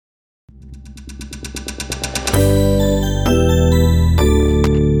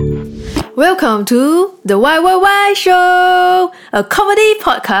Welcome to the YYY Show, a comedy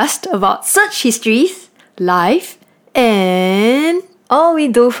podcast about search histories, life, and all we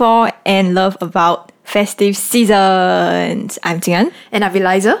do for and love about festive seasons. I'm Jing'an. And I'm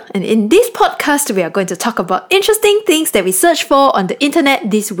Eliza. And in this podcast, we are going to talk about interesting things that we searched for on the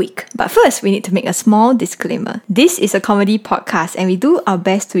internet this week. But first, we need to make a small disclaimer. This is a comedy podcast and we do our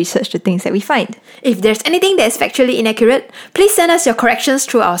best to research the things that we find. If there's anything that is factually inaccurate, please send us your corrections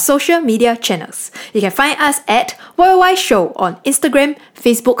through our social media channels. You can find us at YYY Show on Instagram,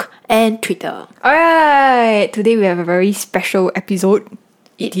 Facebook, and Twitter. Alright, today we have a very special episode.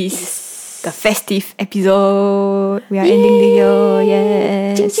 It is the festive episode. We are ending the year,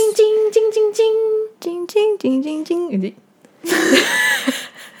 yes. Jing, jing, jing, jing, jing, jing. Jing, jing, jing, jing, jing. Is it?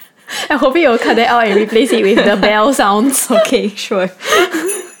 I'm hoping you'll cut that out and replace it with the bell sounds. Okay, sure.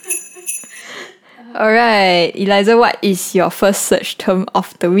 Alright, Eliza, what is your first search term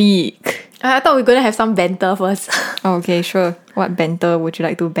of the week? I thought we were going to have some banter first. Okay, sure. What banter would you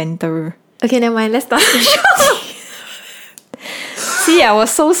like to banter? Okay, never mind. Let's start the show. See, I was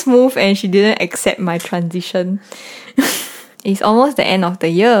so smooth and she didn't accept my transition. It's almost the end of the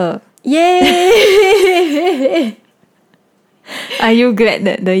year. Yay! Are you glad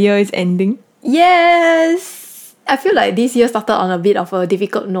that the year is ending? Yes! I feel like this year started on a bit of a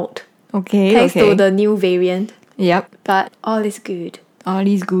difficult note. Okay, Thanks okay. to the new variant. Yep, But all is good. all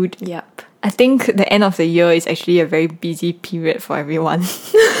is good. Yep. I think the end of the year is actually a very busy period for everyone.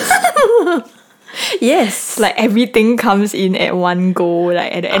 Yes. Like everything comes in at one go.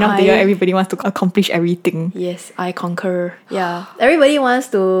 Like at the end of the year, everybody wants to accomplish everything. Yes, I concur. Yeah. Everybody wants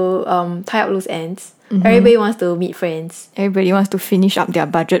to tie up loose ends. Everybody wants to meet friends. Everybody wants to finish up their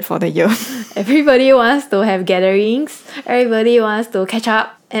budget for the year. Everybody wants to have gatherings. Everybody wants to catch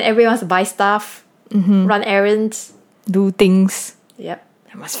up. And everybody wants to buy stuff. Run errands. Do things. Yep.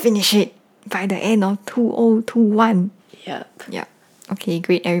 I must finish it by the end of 2021. Yep. Yeah. Okay,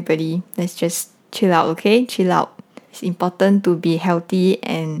 great, everybody. Let's just chill out, okay? Chill out. It's important to be healthy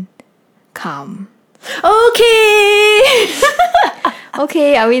and calm. Okay!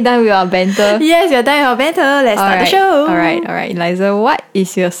 Okay, are we done with our banter? Yes, you're done with our banter. Let's start the show. Alright. Eliza, what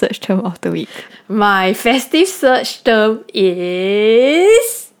is your search term of the week? My festive search term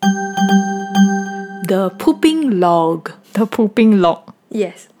is the pooping log. The pooping log.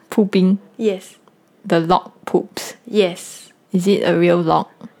 Yes. Pooping. Yes. The log poops. Yes. Is it a real log?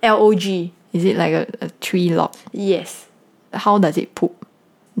 LOG. Is it like a tree log? Yes. How does it poop?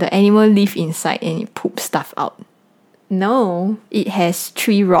 The animal lives inside and it poops stuff out. No. It has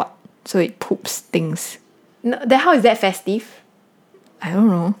tree rot, so it poops things. No. Then how is that festive? I don't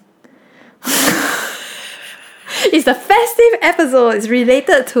know. It's the festive episode. It's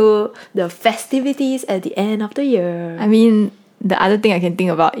related to the festivities at the end of the year. I mean, the other thing I can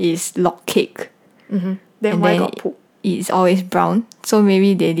think about is log cake. Then And why then got poop? It's always brown, so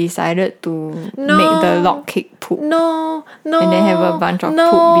maybe they decided to make the log cake poop. No. And then have a bunch of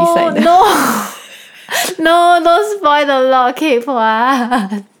poop beside them. No. No, don't spoil the log cake for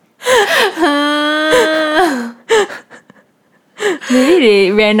us. Maybe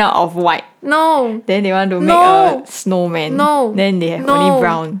they ran out of white. No. Then they want to make No. a snowman. No. Then they have No. only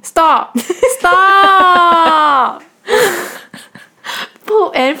brown. Stop. Stop.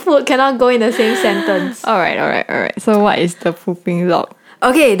 Poop and food cannot go in the same sentence. Alright. So what is the pooping log?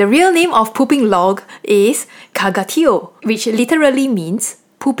 Okay, the real name of pooping log is Kagatio, which literally means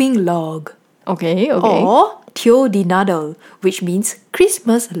pooping log. Okay. Or Teodinadal, which means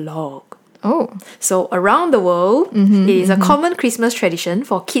Christmas log. Oh. So around the world, it is a common Christmas tradition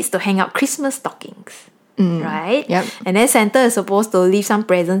for kids to hang up Christmas stockings. Right? Yep. And then Santa is supposed to leave some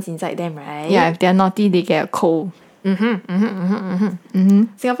presents inside them, right? Yeah, if they're naughty, they get a cold. Singapore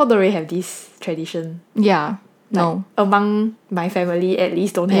don't really have this tradition. Yeah. No. Among my family, at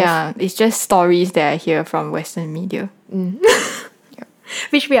least, don't have. Yeah, it's just stories that I hear from Western media.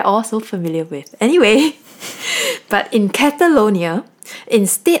 Which we are all so familiar with. Anyway, but in Catalonia,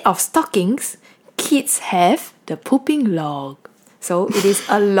 instead of stockings, kids have the pooping log. So it is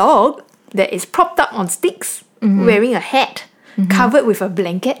a log that is propped up on sticks, wearing a hat, covered with a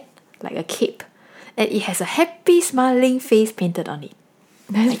blanket, like a cape. And it has a happy smiling face painted on it.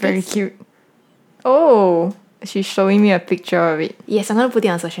 That's very cute. Oh, she's showing me a picture of it. Yes, I'm going to put it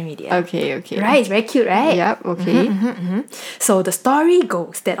on social media. Okay. Right, it's very cute, right? Yep, okay. So the story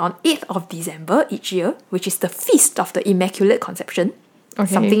goes that on 8th of December each year, which is the Feast of the Immaculate Conception,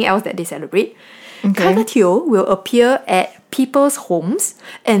 Okay. something else that they celebrate, Kagatio will appear at people's homes,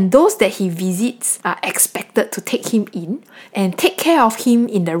 and those that he visits are expected to take him in and take care of him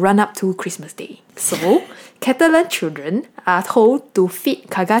in the run-up to Christmas Day. So, Catalan children are told to feed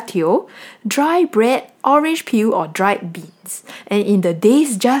Kagatio dry bread, orange peel, or dried beans. And in the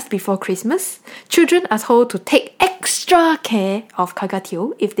days just before Christmas, children are told to take extra care of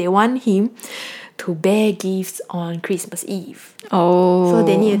Kagatio if they want him to bear gifts on Christmas Eve. Oh. So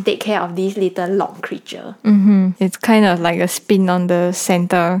they need to take care of this little long creature. It's kind of like a spin on the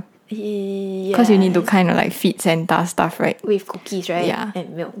Santa. Yeah. Because you need to kind of like feed Santa stuff, right? With cookies, right? Yeah.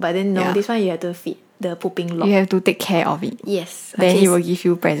 And milk. But then no, Yeah. this one you have to feed the pooping log. You have to take care of it. Yes. Then okay. it will give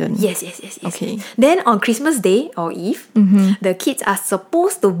you presents. Yes. Okay. Then on Christmas Day or Eve, the kids are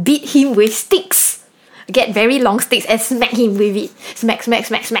supposed to beat him with sticks. Get very long sticks and smack him with it. Smack, smack,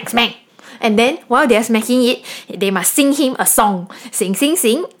 smack, smack, smack. And then while they're smacking it, they must sing him a song. Sing, sing,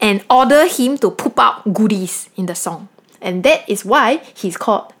 sing. And order him to poop out goodies in the song. And that is why he's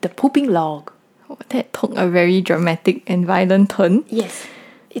called the pooping log. Oh, that took a very dramatic and violent turn. Yes.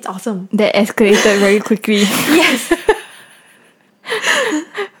 It's awesome. That escalated very quickly. Yes.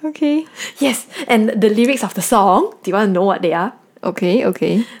 Okay. Yes. And the lyrics of the song, do you want to know what they are? Okay.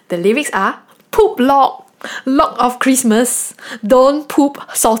 The lyrics are poop log, log of Christmas. Don't poop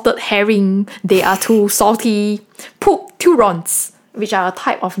salted herring. They are too salty. Poop turons, which are a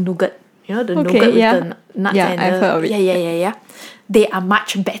type of nougat. You know, the Okay, nougat yeah. with the nuts Yeah, and I've the... heard of it. Yeah. They are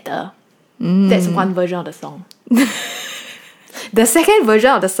much better. That's one version of the song. The second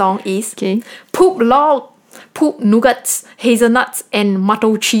version of the song is Okay. poop log, poop nougats, hazelnuts, and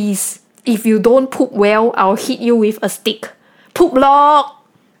mutton cheese. If you don't poop well, I'll hit you with a stick. Poop log.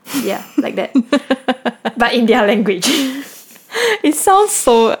 Yeah, like that. But in their language. It sounds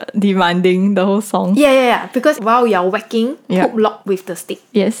so demanding, the whole song. Yeah. Because while you're whacking Yeah. poop log with the stick,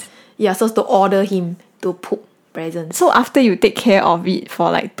 Yes. you're supposed to order him to poop presents. So after you take care of it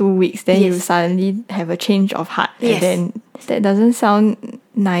for like 2 weeks, then you Yes. suddenly have a change of heart. Yes. And then that doesn't sound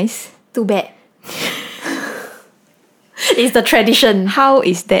nice. Too bad. It's the tradition. How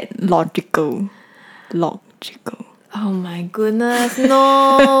is that logical? Logical. Oh my goodness,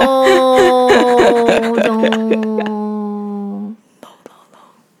 no.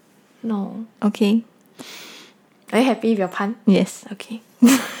 No. Okay. Are you happy with your pun? Yes. Okay.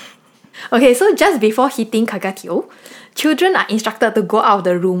 Okay, so just before hitting Kagatio, children are instructed to go out of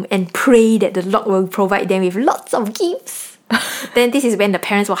the room and pray that the Lord will provide them with lots of gifts. Then this is when the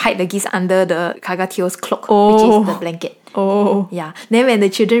parents will hide the gifts under the Kagatio's cloak, which is the blanket. Oh. Yeah. Then when the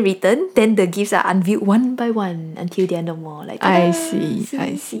children return, then the gifts are unveiled one by one until they are no more. Like, I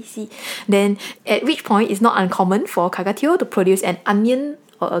ta-da! see. Then at which point it's not uncommon for Kagatio to produce an onion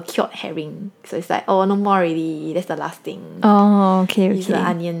or a cured herring. So it's like, oh, no more already. That's the last thing. Oh, okay. It's the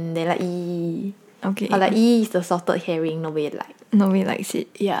onion. They're like, ee. Okay. Or like, ee, it's the salted herring. Nobody like. Nobody likes it.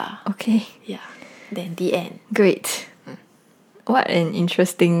 Yeah. Okay. Yeah. Then the end. Great. What an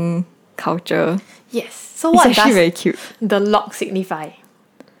interesting culture. Yes. So It's what actually does very cute. the log signify?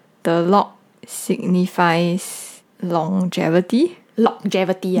 The log signifies longevity.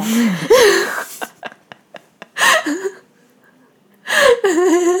 Longevity.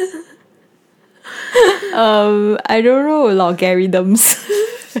 I don't know logarithms.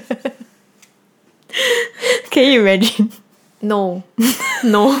 Can you imagine? No.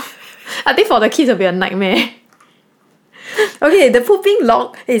 No. I think for the kids it'll be a nightmare. Okay, the pooping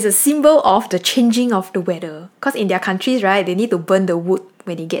log is a symbol of the changing of the weather. Because in their countries, right, they need to burn the wood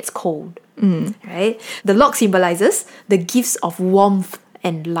when it gets cold. Right? The log symbolizes the gifts of warmth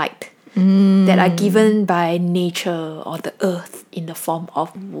and light that are given by nature or the earth in the form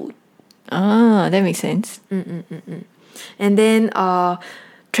of wood. Ah, that makes sense. And then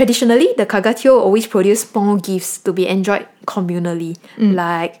traditionally, the Kagatio always produce small gifts to be enjoyed communally,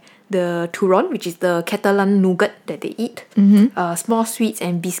 like the turon, which is the Catalan nougat that they eat, small sweets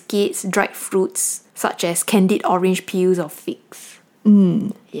and biscuits, dried fruits such as candied orange peels or figs.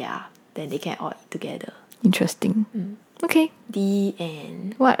 Yeah, then they can all eat together. Interesting. Okay. The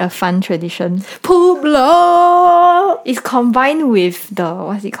end. What a fun tradition. Poop log! It's combined with the,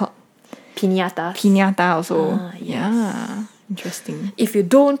 what's it called? Piñatas. Piñata also. Yes. Yeah. Interesting. If you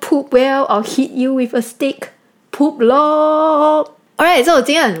don't poop well, I'll hit you with a stick. Poop log! Alright, so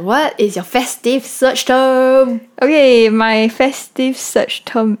Jian, what is your festive search term? Okay, my festive search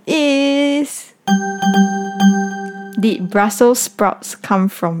term is... Did Brussels sprouts come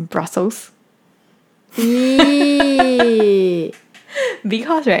from Brussels? Eee.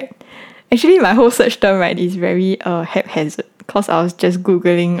 Because, right, actually my whole search term, right, is very haphazard. Because I was just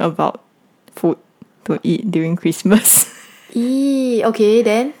Googling about food to eat during Christmas. Eee, okay,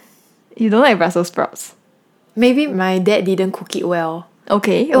 then. You don't like Brussels sprouts? Maybe my dad didn't cook it well.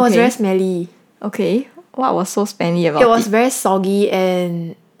 Okay. It was very smelly. Okay. What was so smelly about It was very soggy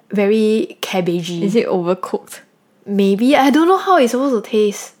and very cabbagey. Is it overcooked? Maybe. I don't know how it's supposed to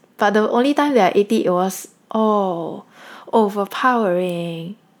taste. But the only time that I ate it was,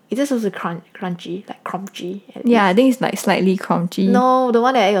 overpowering. Is it supposed to be crunchy? Like crunchy? Yeah, I think it's like slightly crunchy. No, the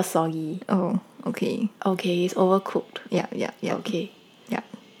one that I ate was soggy. Oh, okay. Okay, it's overcooked. Yeah. Okay. Yeah.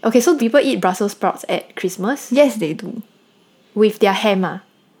 Okay, so people eat Brussels sprouts at Christmas Yes, they do. with their ham.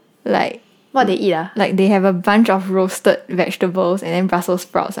 Like What they eat? Like they have a bunch of roasted vegetables and then Brussels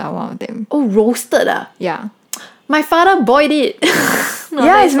sprouts are one of them. Oh, roasted. Yeah. My father boiled it. No,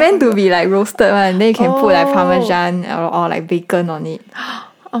 Yeah, that it's is meant to be like roasted one. Then you can put like Oh. parmesan or like bacon on it.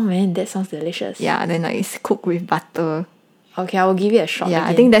 Oh man, that sounds delicious. Yeah, then like it's cooked with butter. Okay, I will give it a shot. Yeah,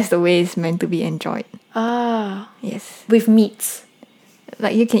 I again. think that's the way it's meant to be enjoyed. Yes. With meats.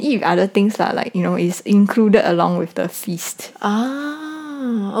 Like you can eat with other things lah, like it's included along with the feast.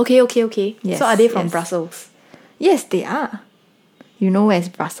 Okay. Yes, So are they from yes. Brussels? Yes, they are. You know where's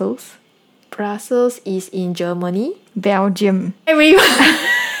Brussels? Brussels is in Germany. Belgium. I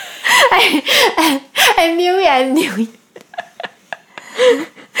knew it.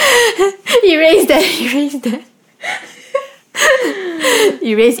 Erase that.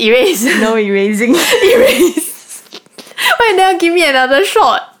 Erase. No erasing. Erase. Why now give me another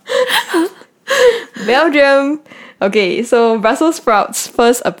shot? Belgium. Okay, so Brussels sprouts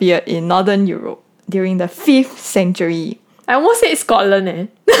first appeared in Northern Europe during the 5th century. I almost said Scotland It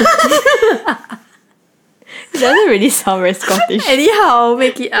doesn't really sound very Scottish. Anyhow,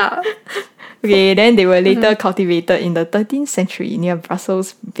 make it up. Okay, then they were later cultivated in the 13th century near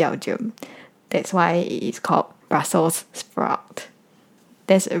Brussels, Belgium. That's why it is called Brussels sprout.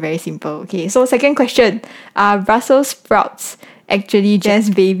 That's very simple. Okay, so second question. Are Brussels sprouts actually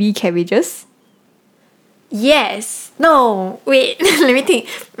just baby cabbages? Yes. No. Wait. Let me think.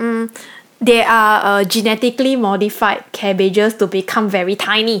 They are genetically modified cabbages to become very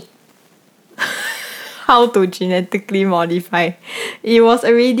tiny. How to genetically modify? It was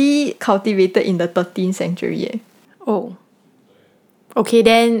already cultivated in the 13th century. Oh. Okay,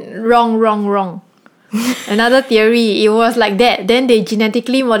 then wrong. Another theory. It was like that. Then they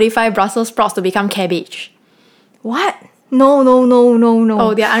genetically modify Brussels sprouts to become cabbage. What? No.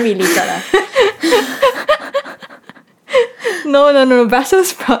 Oh, they are unrelated. No. Brussels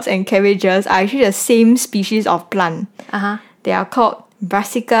sprouts and cabbages are actually the same species of plant. They are called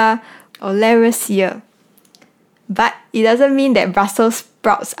Brassica oleracea. But it doesn't mean that Brussels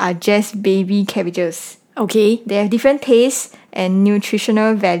sprouts are just baby cabbages. Okay. They have different tastes and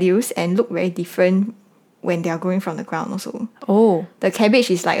nutritional values and look very different when they are growing from the ground also. Oh. The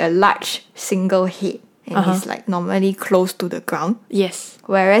cabbage is like a large single head and it's like normally close to the ground. Yes.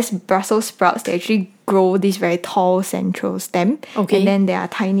 Whereas Brussels sprouts, they actually grow this very tall central stem. Okay. And then there are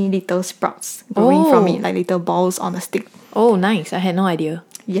tiny little sprouts growing from it, like little balls on a stick. Oh, nice. I had no idea.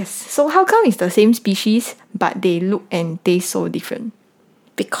 Yes. So how come it's the same species, but they look and taste so different?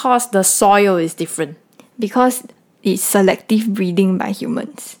 Because the soil is different. Because it's selective breeding by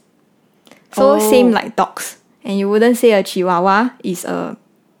humans. So same like dogs. And you wouldn't say a Chihuahua is a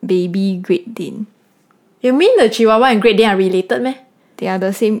baby Great Dane. You mean the Chihuahua and Great Dane are related, meh? They are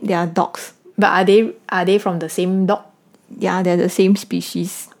the same, they are dogs. But are they from the same dog? Yeah, they're the same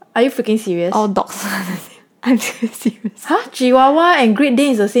species. Are you freaking serious? All dogs are the same. I'm serious. Huh? Chihuahua and Great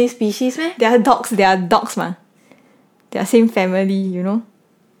Dane is the same species, meh? They are dogs, man. They are same family, you know?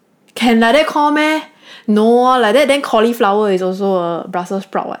 Can like that call meh? No, like that then cauliflower is also a Brussels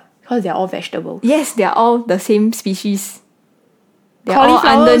sprout, what? Because they are all vegetables. Yes, they are all the same species. They are all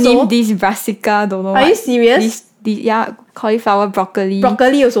Cauliflower underneath also? this brassica, don't know Are what. you serious? Yeah, cauliflower, broccoli.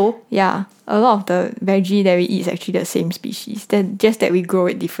 Broccoli also? Yeah, a lot of the veggie that we eat is actually the same species. Then just that we grow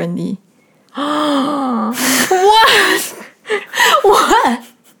it differently.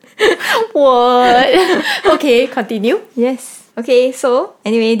 What? Okay, continue. Yes. Okay, so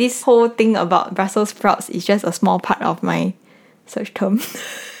anyway, this whole thing about Brussels sprouts is just a small part of my search term.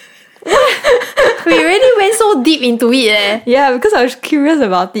 We already went so deep into it eh. Yeah, because I was curious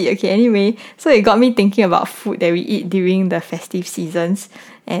about it. Okay, anyway, so it got me thinking about food that we eat during the festive seasons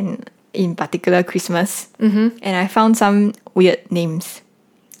and in particular Christmas. And I found some weird names.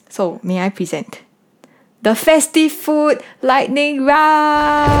 So, may I present? The festive food lightning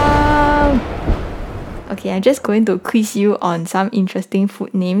round! Okay, I'm just going to quiz you on some interesting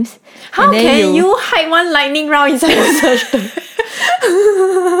food names. How and then can you hide one lightning round inside your search term?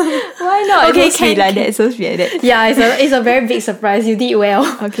 Why not? Okay, It's supposed to be like that. It's supposed to be like that. Yeah, it's a very big surprise. You did well.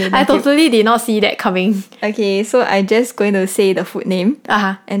 Okay, I thank you. totally did not see that coming. Okay, so I'm just going to say the food name.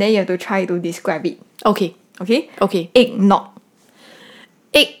 Uh-huh. And then you have to try to describe it. Okay. Okay? Okay. Eggnog.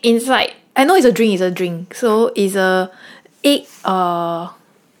 Egg inside. I know it's a drink. So it's a egg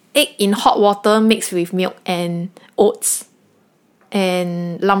in hot water mixed with milk and oats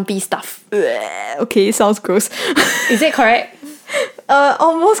and lumpy stuff. Okay, sounds gross. Is it correct?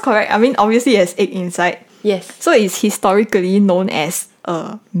 Almost correct. I mean, obviously it has egg inside. Yes. So it's historically known as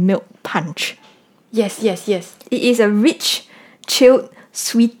a milk punch. Yes. It is a rich, chilled,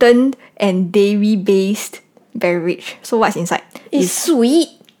 sweetened, and dairy-based beverage. So what's inside? It's sweet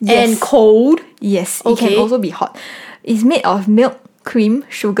Yes. and cold. Yes, it Okay. can also be hot. It's made of milk, cream,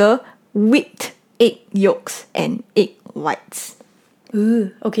 sugar, whipped egg yolks, and egg whites. Ooh,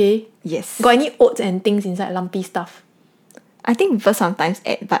 okay. Yes. Got any oats and things inside, lumpy stuff? I think people sometimes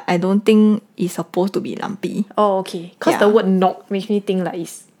add, but I don't think it's supposed to be lumpy. Oh, okay. Because Yeah. the word knock makes me think like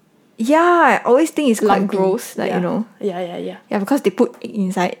it's Yeah, I always think it's quite lumpy. gross, like, yeah. you know. Yeah. Yeah, because they put egg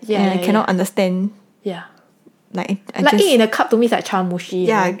inside, Yeah, and I yeah, cannot understand. Yeah. Like, I Like just, egg in a cup to me is like chamushi.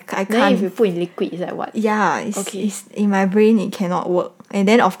 Yeah, you know? I Then can't. if you put in liquid, it's like what? yeah, Okay. it's in my brain, it cannot work. And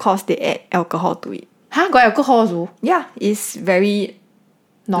then, of course, they add alcohol to it. Huh? Got alcohol also? Yeah, it's very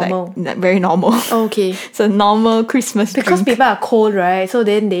Normal. like, very normal. Okay. It's a normal Christmas Because drink. people are cold, right? So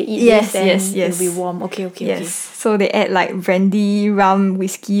then they eat Yes, this, then yes. it'll be warm. Okay. Yes, so they add like brandy, rum,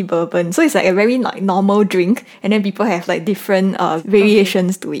 whiskey, bourbon. So it's like a very like normal drink, and then people have like different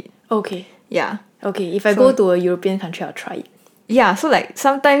variations to it. Okay. Yeah, Okay. If I So- go to a European country, I'll try it. yeah. So like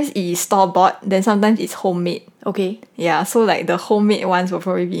sometimes it's store bought, then sometimes it's homemade. Okay. Yeah, so like the homemade ones will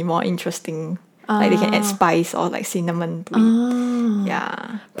probably be more interesting. Like they can add spice or like cinnamon to it.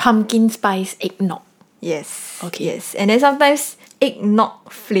 Yeah. Pumpkin spice eggnog. Yes. Okay. Yes. And then sometimes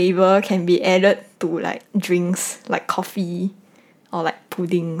eggnog flavor can be added to like drinks like coffee or like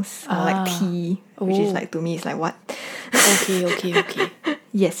puddings or like tea, which is Oh. like to me is like what? Okay.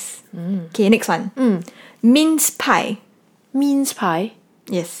 Yes. Okay, next one. Mince pie. Mince pie.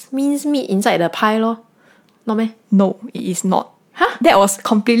 Yes. Mince meat inside the pie lor. Not meh? No, it is not. Huh? That was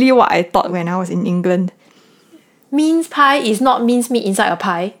completely what I thought when I was in England. Mince pie is not mince meat inside a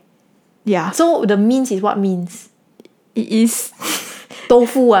pie. Yeah. So the mince is what mince? It is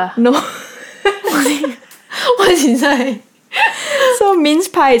Tofu ah. no. What's inside? So mince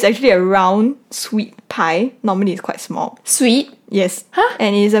pie is actually a round sweet pie. Normally it's quite small. Sweet. Yes. Huh?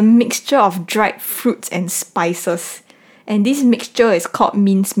 And it is a mixture of dried fruits and spices. And this mixture is called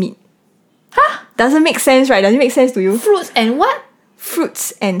mince meat. Huh? Doesn't make sense, right? Does it make sense to you? Fruits and what?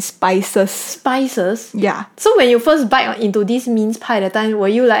 Fruits and spices. Spices. Yeah. So when you first bite into this mince pie that time, were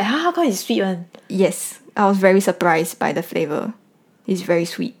you like, how come it's sweet one? Yes. I was very surprised by the flavor. It's very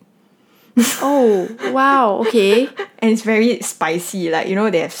sweet. Oh, wow, okay. And it's very spicy. Like, you know,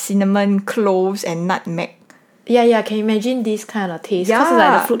 they have cinnamon, cloves, and nutmeg. Yeah, can you imagine this kind of taste? Because it's like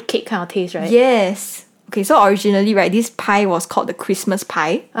Yeah. the fruit cake kind of taste, right? Yes. Okay, so originally, right, this pie was called the Christmas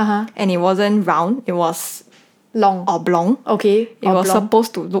pie. Uh-huh. And it wasn't round. It was Long. oblong. Okay. It was oblong.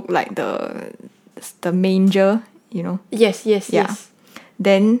 supposed to look like the manger, you know. Yes. Yeah.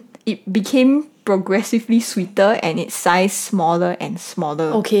 Then it became progressively sweeter and its size smaller and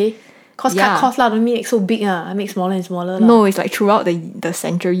smaller. Okay. Cause Yeah. cut cost lah, don't make it so big ah. Make smaller and smaller lah. No, it's like throughout the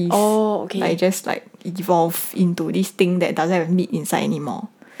centuries. Oh, okay. Like just like evolve into this thing that doesn't have meat inside anymore.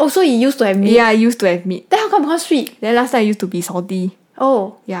 Oh, so it used to have meat. Yeah, I used to have meat. Then how come become sweet? Then last time it used to be salty.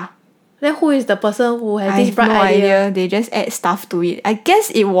 Oh. Yeah. Then who is the person who has I this have bright no idea? idea. They just add stuff to it. I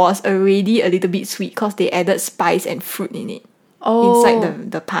guess it was already a little bit sweet because they added spice and fruit in it. Oh. Inside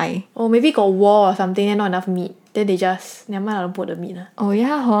the pie. Oh, maybe got wall or something and not enough meat. Then they just never mind, I'll put the meat lah. Oh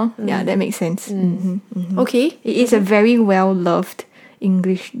yeah, huh? Yeah, that makes sense. Okay. It is a very well loved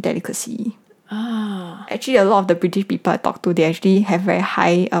English delicacy. Ah. Actually, a lot of the British people I talk to, they actually have very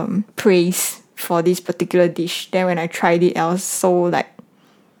high praise for this particular dish. Then when I tried it, I was so like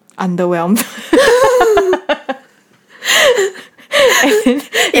underwhelmed.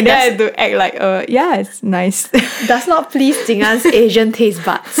 and then I had to act like, yeah, it's nice. Does not please Jing An's Asian taste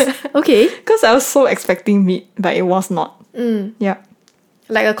buds. Okay. Because I was so expecting meat, but it was not. Yeah,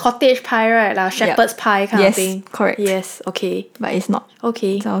 Like a cottage pie, right? Like a shepherd's pie kind Yes, of thing. correct. Yes, okay. but it's not.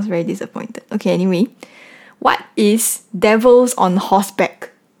 Okay. So I was very disappointed. Okay, anyway. What is devils on horseback?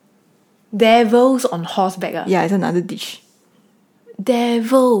 Devils on horseback. Ah. Yeah, it's another dish.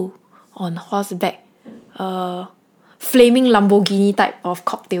 Devil on horseback. Flaming Lamborghini type of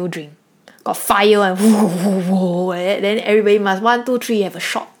cocktail drink. Got fire and whoa, whoa, whoa, like that. Then everybody must 1, 2, 3 have a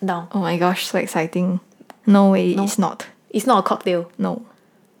shot down. Oh my gosh, so exciting. No way, it's not. It's not a cocktail. No.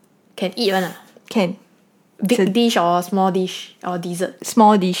 Can eat one. Ah. Can. Big dish or small dish or dessert.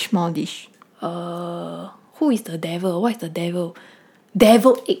 Small dish. Who is the devil? What is the devil?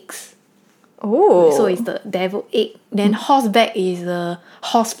 Devil eggs. Oh. So it's the devil egg. Then horseback is the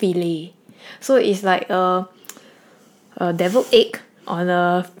horse fillet. So it's like a devil egg on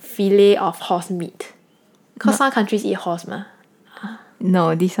a fillet of horse meat. Because some countries eat horse, ma.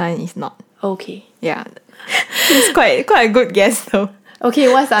 No, this one is not. Okay. Yeah. It's quite a good guess though. Okay,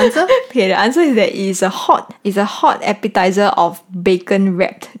 what's the answer? Okay, the answer is that it's a hot appetizer of bacon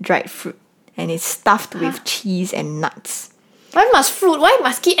wrapped dried fruit. And it's stuffed with cheese and nuts. Why must fruit? Why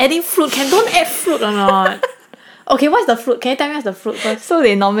must keep adding fruit? Don't add fruit or not? Okay, what's the fruit? Can you tell me what's the fruit first? So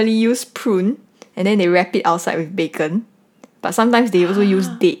they normally use prune and then they wrap it outside with bacon. But sometimes they also use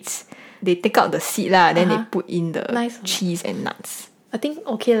dates. They take out the seed lah, then they put in the Nice. cheese and nuts. I think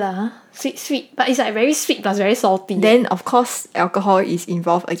okay lah. Huh? Sweet. But it's like very sweet plus very salty. Then of course alcohol is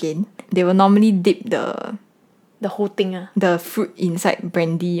involved again. They will normally dip the the whole thing. fruit inside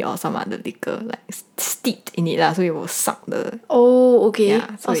brandy or some other liquor, like steeped in it lah, so it will suck the. Oh, okay.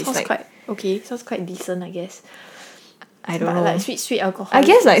 Yeah, so it's sounds like- quite okay. Sounds quite decent, I guess. I don't But know. like sweet alcohol. I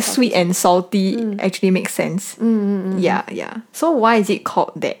guess like salty. sweet and salty actually makes sense. Yeah. So why is it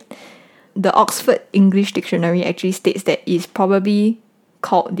called that? The Oxford English Dictionary actually states that it's probably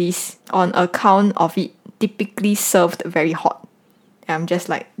called this on account of it typically served very hot. And I'm just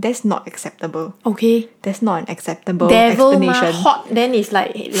like, that's not acceptable. Okay. That's not an acceptable Devil ma, explanation. hot then it's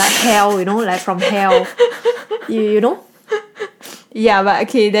like hell, like from hell. you know? Yeah, but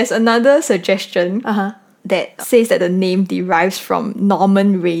okay, there's another suggestion Uh-huh. that says that the name derives from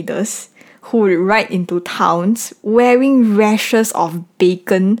Norman raiders who would ride into towns wearing rashers of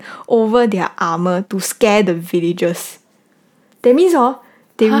bacon over their armor to scare the villagers. That means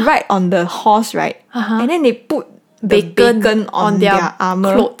they ride on the horse, right? And then they put the bacon on their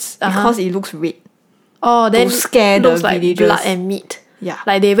armor clothes. because it looks red. Oh, then scare the looks like villagers. blood and meat. Yeah.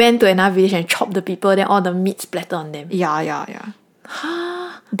 Like they went to another village and chopped the people, then all the meat splattered on them. Yeah.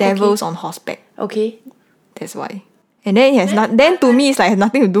 Devils on horseback. Okay. That's why. And then it has not. Then to me, it's like has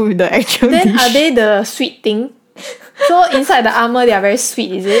nothing to do with the actual Then dish. are they the sweet thing? So inside the armor they are very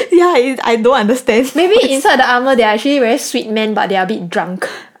sweet, is it? Yeah, I don't understand. Maybe inside the armor they are actually very sweet men, but they are a bit drunk.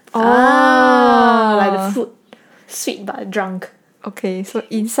 Like the food. Sweet but drunk. Okay, so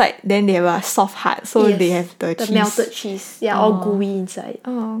inside then they have a soft heart, so Yes. they have the cheese. Melted cheese. Yeah, all gooey inside.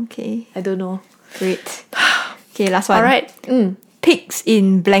 Oh, okay, I don't know. great. Okay, last one. Alright. Pigs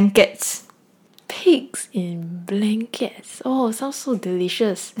in blankets. Pigs in blankets. Oh, sounds so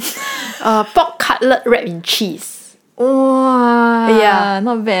delicious. Pork cutlet wrapped in cheese. Wow. Yeah.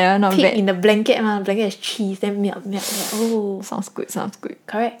 not bad. Not Pig bad. in the blanket, man. Blanket is cheese, then milk. Oh, Sounds good.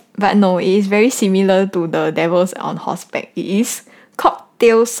 correct. But no, it is very similar to the devils on horseback. It is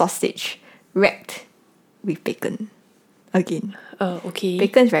cocktail sausage wrapped with bacon. Again, Okay.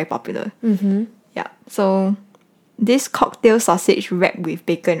 bacon is very popular. Yeah. So this cocktail sausage wrapped with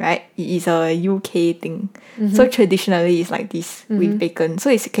bacon, right? It is a UK thing. So traditionally, it's like this with bacon.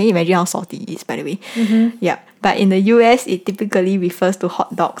 So can you imagine how salty it is, by the way? Yeah. But in the US, it typically refers to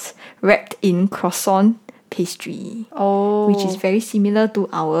hot dogs wrapped in croissant pastry, Oh. which is very similar to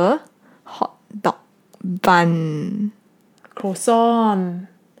our hot dog bun. Croissant.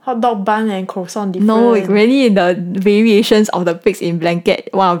 Hot dog bun and croissant different. No, really, the variations of the pigs in blanket,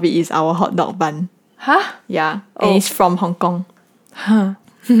 one of it is our hot dog bun. Huh? Yeah. And Oh. it's from Hong Kong.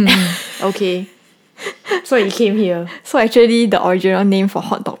 Okay. So it came here. So actually, the original name for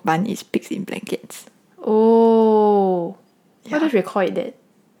hot dog bun is pigs in blankets. Oh. Yeah. Why don't we call it that?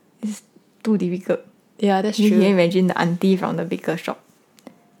 It's too difficult. Yeah, that's You can true. imagine the auntie from the baker shop.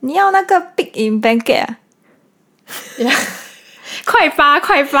 你要那个 pig in blanket 啊? Yeah. 快吧，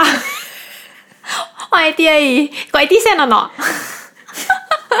快吧。我 idea 而已，個 idea send or not?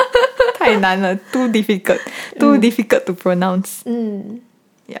 太难了, too difficult. Too difficult to pronounce.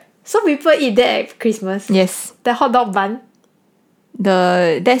 Yeah. So people eat that at Christmas? Yes. The hot dog bun?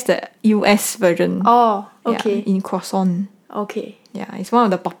 That's the US version. Oh, Yeah, okay. in croissant. Okay. Yeah, it's one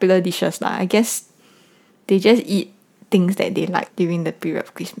of the popular dishes lah. I guess they just eat things that they like during the period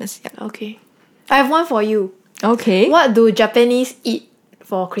of Christmas. Yeah. Okay. I have one for you. Okay. What do Japanese eat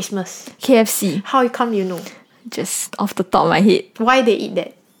for Christmas? KFC. How come you know? Just off the top of my head, Why they eat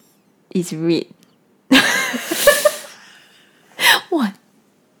that? it's red. What?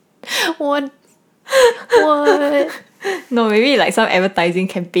 What? What? No, maybe like some advertising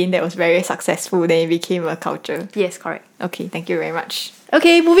campaign that was very successful, then it became a culture. Yes, correct. Okay, thank you very much.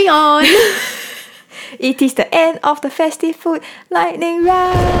 Okay, moving on. It is the end of the festive food lightning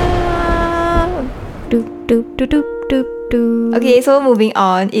round. Doop, doop, doop, doop, doop, doop. Okay, so moving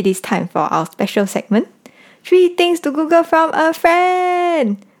on, it is time for our special segment. 3 things to Google from a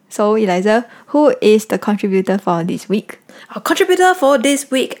friend. So, Eliza, who is the contributor for this week? Our contributor for this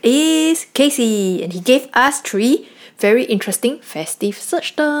week is Casey, and he gave us 3 very interesting festive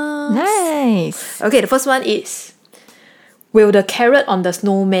search terms. Nice. Okay, the first one is, will the carrot on the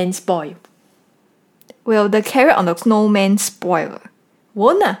snowman spoil? Will the carrot on the snowman spoil?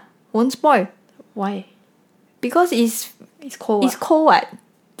 Won't spoil. Why? Because it's cold. It's cold what?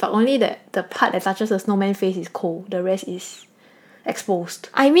 But only the part that touches the snowman face is cold. The rest is exposed.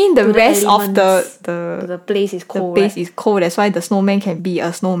 I mean the To the rest of elements. the The place is the cold, base right? is cold. That's why the snowman can be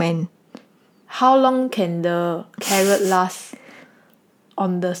a snowman. How long can the carrot last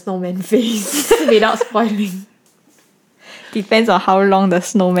on the snowman face without spoiling? Depends on how long the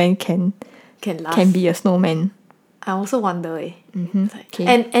snowman can Can be a snowman. I also wonder. Okay.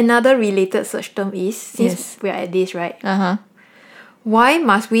 And another related search term is, since Yes. we are at this, right? Uh-huh. Why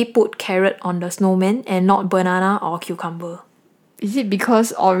must we put carrot on the snowman and not banana or cucumber? Is it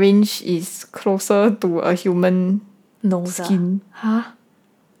because orange is closer to a human Nose. skin? Huh?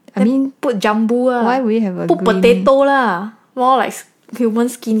 I mean, Put jambu lah. why we have a Put green? potato lah. More like human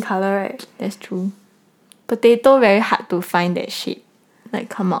skin color, right? That's true. Potato very hard to find that shape. Like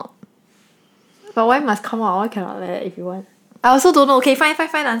come out. But why must come out? Why cannot like that if you want? I also don't know. Okay, find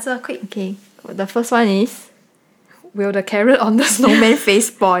answer quick. Okay. The first one is Will the carrot on the snowman face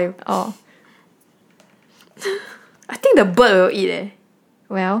spoil? I think the bird will eat eh.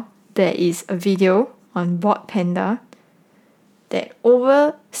 well, there is a video on Bored Panda that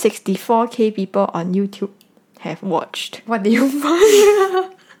over 64k people on YouTube have watched. What do you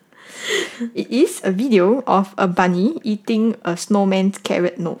find? It is a video of a bunny eating a snowman's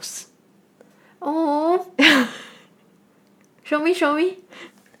carrot nose. Oh. Show me.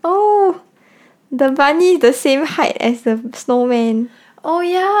 Oh, the bunny is the same height as the snowman. Oh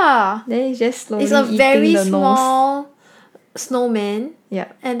yeah. Then it's just slowly It's a eating very the nose. small snowman.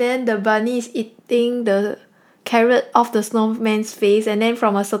 Yeah. And then the bunny is eating the carrot off the snowman's face, and then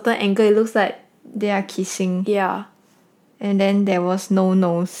from a certain angle it looks like, They are kissing. yeah, And then there was no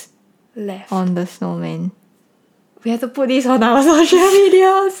nose left. on the snowman. We have to put this on our social media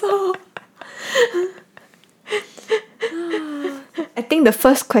also. I think the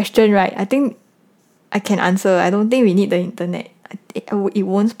first question, right? I think I can answer. I don't think we need the internet. It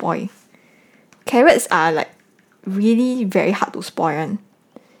won't spoil. Carrots are like really very hard to spoil. One.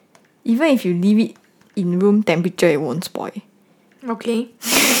 Even if you leave it in room temperature, it won't spoil. Okay.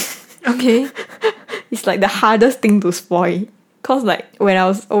 Okay. It's like the hardest thing to spoil. Cause like when I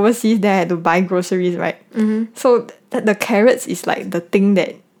was overseas, then I had to buy groceries, right? Mm-hmm. So the carrots is like the thing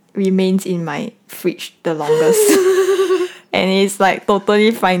that remains in my fridge the longest. And it's like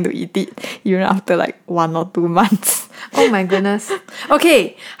totally fine to eat it even after like 1 or 2 months. Oh my goodness.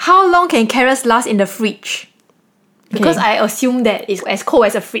 Okay, how long can carrots last in the fridge? Because I assume that it's as cold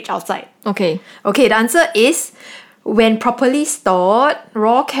as a fridge outside. Okay. Okay, the answer is, when properly stored,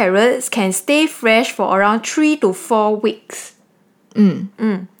 raw carrots can stay fresh for around 3 to 4 weeks.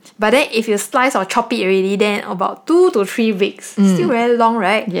 But then if you slice or chop it already, then about 2 to 3 weeks. Still very long,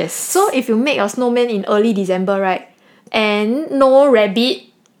 right? Yes. So if you make a snowman in early December, right, and no rabbit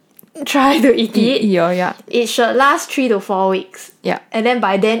try to eat it, Yeah. it should last 3 to 4 weeks. Yeah. And then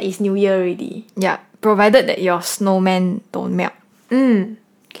by then it's New Year already. Yeah. Provided that your snowman don't melt.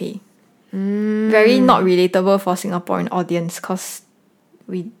 Okay. Very not relatable for Singaporean audience because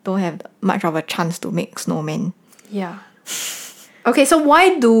we don't have much of a chance to make snowmen. Yeah. Okay, so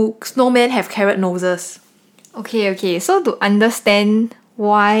why do snowmen have carrot noses? Okay. So to understand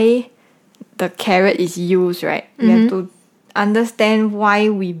why the carrot is used, right? We have to understand why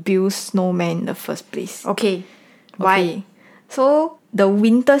we build snowmen in the first place. Okay. Why? Okay. So the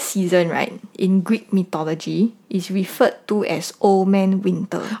winter season, right, in Greek mythology is referred to as Old Man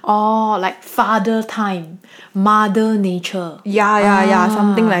Winter. Oh, like father time, mother nature. Yeah,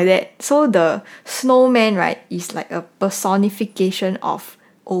 something like that. So the snowman, right, is like a personification of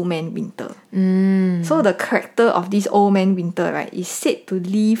Old Man Winter. So the character of this Old Man Winter, right, is said to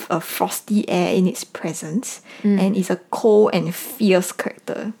leave a frosty air in its presence and is a cold and fierce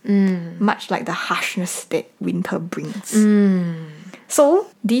character, much like the harshness that winter brings. So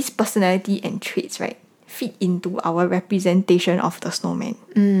these personality and traits, right, fit into our representation of the snowman.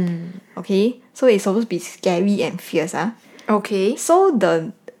 Okay, so it's supposed to be scary and fierce. Okay. So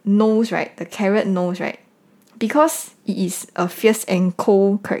the nose, right, the carrot nose, right, because it is a fierce and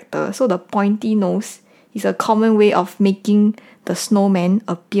cold character, so the pointy nose is a common way of making the snowman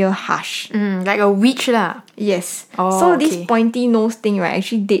appear harsh. Like a witch lah. Yes. Oh, so okay. this pointy nose thing, right,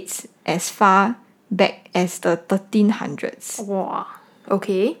 actually dates as far back as the 1300s. Wow.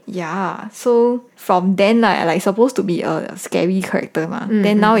 Okay. Yeah, so from then like supposed to be a scary character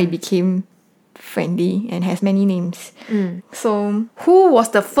then now it became friendly and has many names. So Who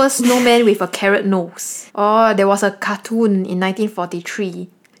was the first snowman with a carrot nose? Oh, there was a cartoon in 1943.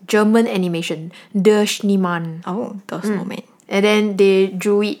 German animation. Der Schneemann. the snowman. And then they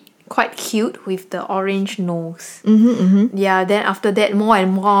drew it quite cute with the orange nose. Yeah, then after that, more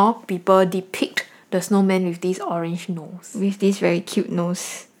and more people depict the snowman with this orange nose. With this very cute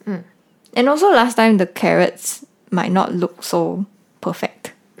nose. And also last time the carrots might not look so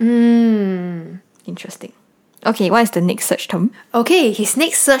perfect. Interesting. Okay, what is the next search term? Okay, his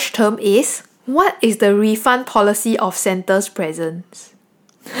next search term is, what is the refund policy of Santa's presents?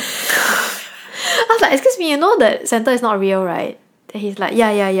 I was like, excuse me, you know that Santa is not real, right? Then he's like, yeah,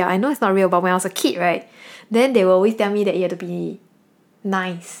 I know it's not real, but when I was a kid, right, then they will always tell me that you have to be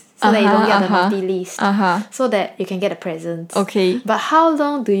nice so that you don't get the naughty list, so that you can get the presents. Okay. But how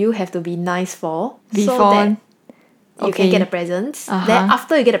long do you have to be nice for so Before that you can get the presents? Then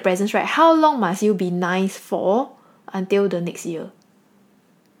after you get the presents, right, how long must you be nice for until the next year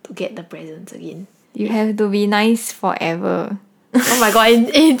to get the presents again? You have to be nice forever. Oh my god,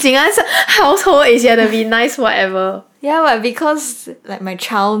 in Jing An's household, is you have to be nice forever. Yeah, but because like my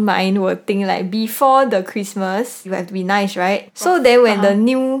child mind will think like before the Christmas you have to be nice, right? So then when the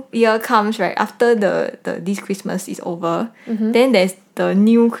new year comes, right, after the this Christmas is over, then there's the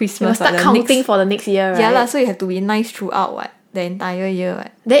new You will Christmas. start counting for the next year, right? Yeah lah, so you have to be nice throughout the entire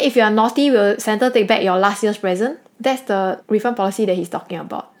year. Then if you are naughty, will Santa take back your last year's present? That's the refund policy that he's talking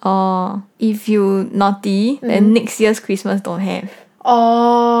about. Or if you naughty, then next year's Christmas don't have.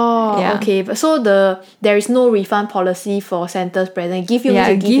 Oh, Yeah. okay. But so there is no refund policy for Santa's present. Give you Yeah,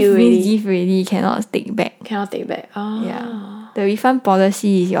 means you give you already. give already, cannot take back. Cannot take back. Oh. Yeah. The refund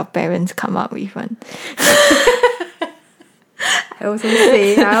policy is your parents come up with one. I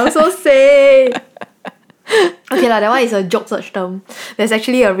also say. Okay lah, that one is a joke search term. There's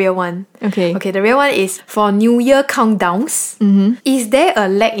actually a real one. Okay. Okay, the real one is for New Year countdowns. Is there a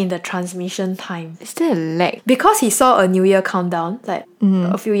lag in the transmission time? Is there a lag? Because he saw a New Year countdown like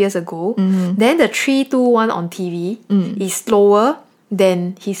a few years ago, then the 3, 2, 1 on TV is slower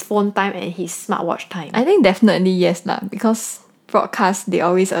than his phone time and his smartwatch time. I think definitely yes lah, because broadcast they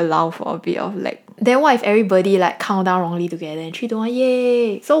always allow for a bit of lag. Then what if everybody like count down wrongly together and 3, 2, 1,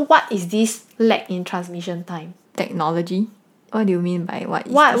 yay? So what is this lag in transmission time? Technology? What do you mean by what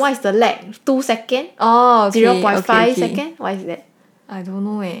is What this? is the lag? 2 seconds? Oh, okay. 0.5 okay. second? What is that? I don't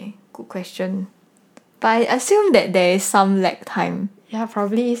know Good question. But I assume that there is some lag time. Yeah,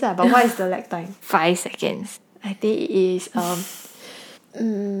 probably is. But what is the lag time? 5 seconds. I think it is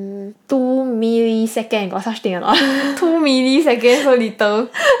 2 milliseconds. Got such thing or not? 2 milliseconds, so little.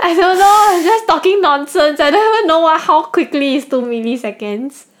 I don't know. I'm just talking nonsense. I don't even know how quickly is 2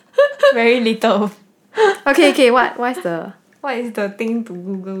 milliseconds. Very little. Okay. What is the... What is the thing to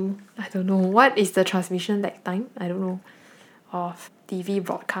Google? I don't know. What is the transmission lag time? I don't know. Of TV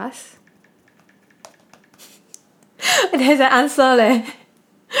broadcast. There's an answer leh.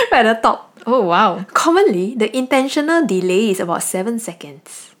 Right at the top. Oh, wow. Commonly, the intentional delay is about 7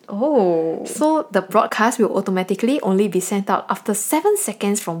 seconds. Oh. So the broadcast will automatically only be sent out after 7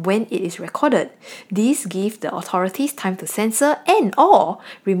 seconds from when it is recorded. These give the authorities time to censor and or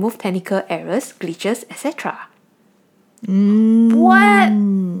remove technical errors, glitches, etc. What?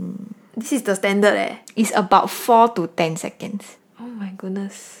 This is the standard eh. It's about 4 to 10 seconds. Oh my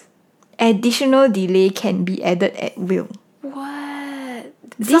goodness. Additional delay can be added at will. What?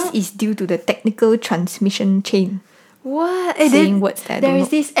 This is due to the technical transmission chain. What? Saying words that I there don't is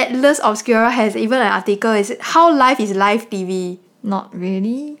this Atlas Obscura has even an article. Is how live is live TV? Not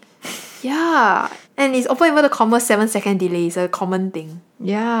really. Yeah, and it's often even the common 7-second delay is a common thing.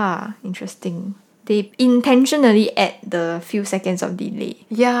 Yeah, interesting. They intentionally add the few seconds of delay.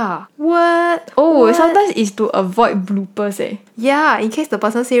 Yeah. What? Oh, What? sometimes it's to avoid bloopers Yeah, in case the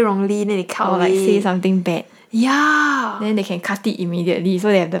person say wrongly, then they cut or like away. say something bad. Yeah. Then they can cut it immediately. So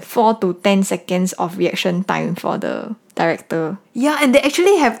they have the 4 to 10 seconds of reaction time for the director. Yeah, and they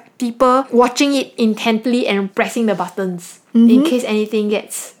actually have people watching it intently and pressing the buttons in case anything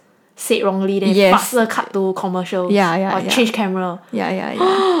gets said wrongly. Then Yes. faster cut to commercial. Yeah, or yeah. change camera.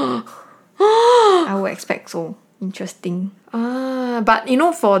 Yeah. I would expect so. Interesting. But you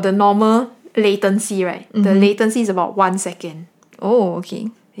know, for the normal latency, right? The latency is about 1 second. Oh, okay.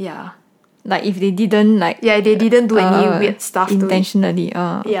 Yeah. Like if they didn't Yeah, they didn't do any weird stuff to it. intentionally.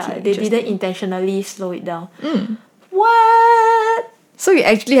 Yeah, Okay, they interesting. didn't intentionally slow it down. What? So you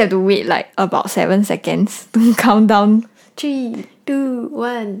actually have to wait like about 7 seconds to count down. 3, 2,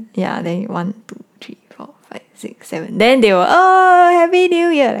 1. Yeah, then 1, 2, 3, 4, 5, 6, 7. Then they will, oh, Happy New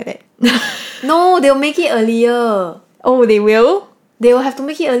Year, like that. No, they'll make it earlier. Oh, they will? They will have to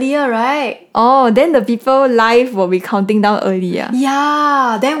make it earlier, right? Oh, then the people live will be counting down earlier.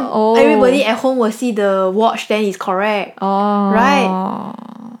 Yeah, then everybody at home will see the watch, then it's correct. Oh. Right?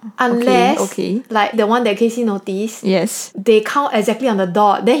 Unless, okay. like the one that Casey noticed, Yes. they count exactly on the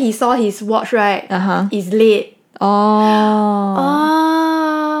dot. Then he saw his watch, right? It's late. Oh.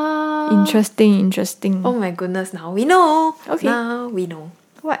 Ah. Interesting. Oh my goodness, now we know. Okay. Now we know.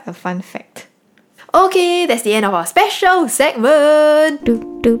 What a fun fact. Okay, that's the end of our special segment.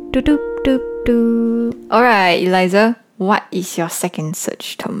 Alright, Eliza, what is your second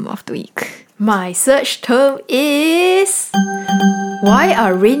search term of the week? My search term is... Why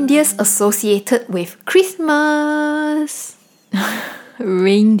are reindeers associated with Christmas?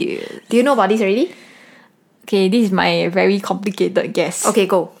 Reindeer. Do you know about this already? Okay, this is my very complicated guess. Okay,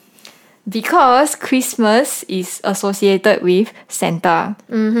 go. Because Christmas is associated with Santa.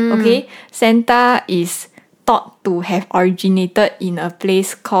 Okay, Santa is thought to have originated in a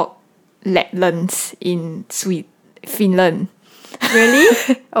place called Lapland in Finland. Really?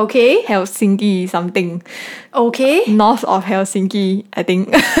 Okay. Helsinki something. Okay. North of Helsinki, I think.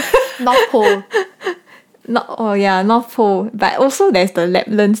 North Pole. North Pole. But also there's the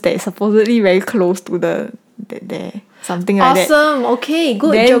Laplands that is supposedly very close to the something like that. Awesome. Okay,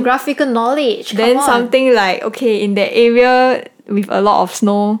 good Then- geographical knowledge. Then Come on. something like, okay, in that area with a lot of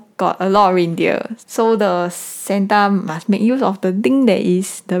snow, got a lot of reindeer. So the Santa must make use of the thing that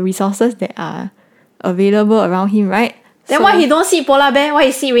is the resources that are available around him, right? Then So why he don't see polar bear? Why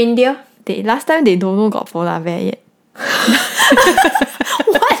he see reindeer? last time they don't know got polar bear yet.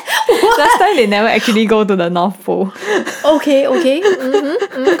 What? Last time they never actually go to the North Pole. Okay.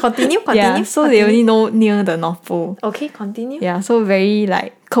 Continue. Yeah, so they only know near the North Pole. Okay, continue. Yeah, so very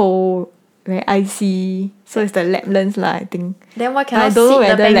like cold, very icy. So it's the Laplands lah, I think. Then why I cannot don't know see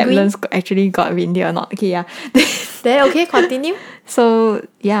the whether penguin? Laplands actually got reindeer or not. Okay, yeah. Then okay, continue. So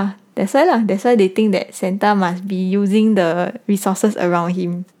yeah, that's why lah. That's why they think that Santa must be using the resources around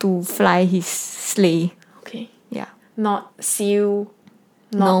him to fly his sleigh. Okay. Yeah. Not seal.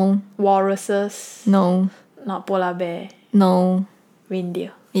 No. Not walruses. No. Not polar bear. No.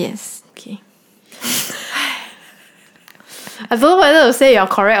 Reindeer. Yes. Okay. I don't know whether to say you're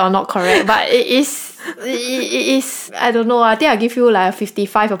correct or not correct, but it is. I don't know. I think I'll give you like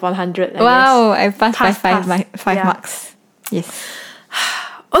 55 upon 100. Wow, I passed by Pass. five Yeah. marks. Yes.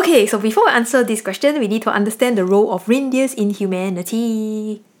 Okay, so before we answer this question, we need to understand the role of reindeers in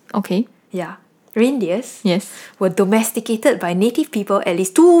humanity. Okay. Yeah. Reindeers Yes. were domesticated by native people at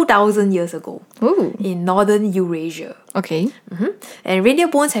least 2,000 years ago Ooh. in northern Eurasia. Okay. And reindeer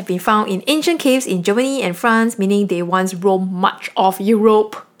bones have been found in ancient caves in Germany and France, meaning they once roamed much of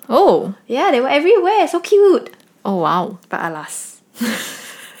Europe. Oh. Yeah, they were everywhere. So cute. Oh wow. But alas.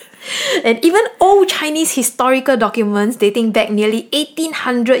 And even old Chinese historical documents dating back nearly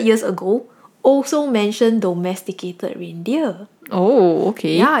 1800 years ago also mention domesticated reindeer. Oh,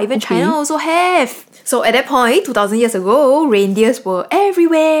 okay. Yeah, even okay. China also have. So at that point, 2000 years ago, reindeers were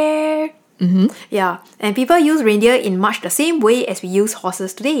everywhere. Yeah, and people use reindeer in much the same way as we use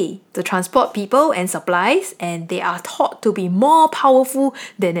horses today to transport people and supplies, and they are thought to be more powerful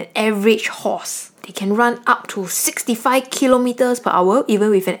than an average horse. They can run up to 65 kilometers per hour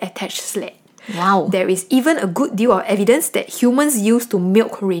even with an attached sled. Wow. There is even a good deal of evidence that humans used to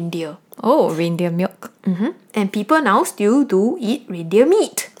milk reindeer. Oh, reindeer milk. And people now still do eat reindeer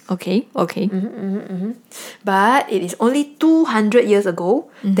meat. Okay. Okay. But it is only 200 years ago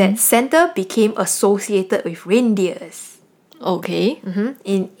that Santa became associated with reindeers. Okay.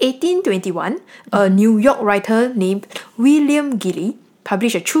 In 1821, a New York writer named William Gilley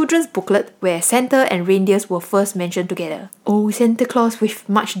published a children's booklet where Santa and reindeers were first mentioned together. Oh, Santa Claus with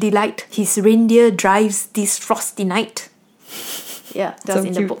much delight, his reindeer drives this frosty night. Yeah, that's So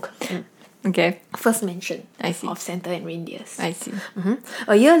in the cute. book. Okay. First mention I see. of Santa and reindeers. I see.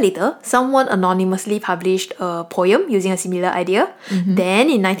 A year later, someone anonymously published a poem using a similar idea. Then,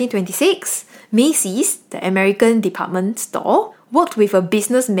 in 1926, Macy's, the American department store, worked with a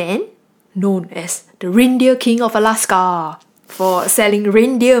businessman known as the Reindeer King of Alaska for selling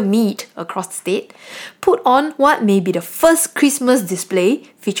reindeer meat across the state, put on what may be the first Christmas display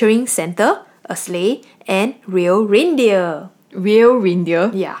featuring Santa, a sleigh, and real reindeer. Real reindeer?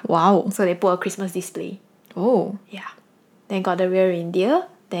 Yeah. Wow. So they put a Christmas display. Oh. Yeah. Then got the real reindeer.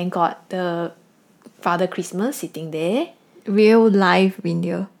 Then got the Father Christmas sitting there. Real live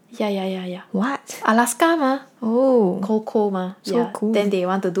reindeer. Yeah. What? Alaska ma. Oh. Cold ma. So cool. Then they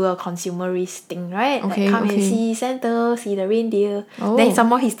want to do a consumerist thing, right? Okay, like come and okay. see Santa, see the reindeer. Oh. Then some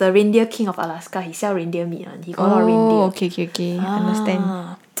more he's the reindeer king of Alaska. He sell reindeer meat and he got a lot of reindeer. Okay.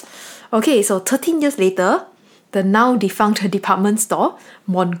 Understand. Okay, so 13 years later, the now defunct department store,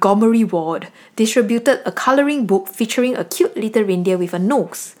 Montgomery Ward, distributed a coloring book featuring a cute little reindeer with a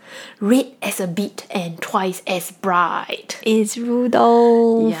nose, red as a beet and twice as bright. It's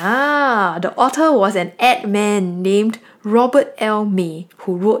Rudolph. Yeah, the author was an ad man named Robert L. May,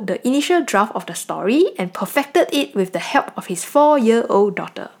 who wrote the initial draft of the story and perfected it with the help of his 4-year-old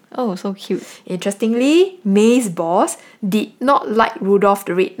daughter. Oh, so cute. Interestingly, May's boss did not like Rudolph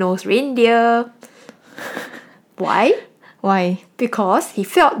the Red-Nosed Reindeer. Why? Why? Because he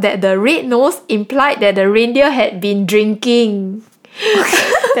felt that the red nose implied that the reindeer had been drinking.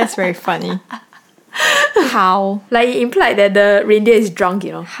 That's very funny. How? Like it implied that the reindeer is drunk,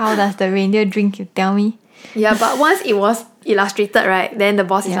 you know. How does the reindeer drink? You tell me. Yeah, but once it was illustrated, right, then the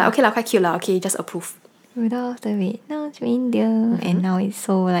boss is Yeah. like, okay lah, quite cute lah, okay, just approve. Rudolph the red-nosed reindeer. And now it's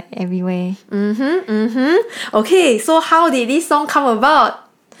so like everywhere. Okay, so how did this song come about?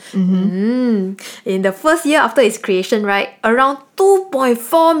 In the first year after its creation, right, around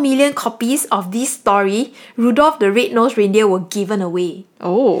 2.4 million copies of this story, Rudolph the Red-Nosed Reindeer, were given away.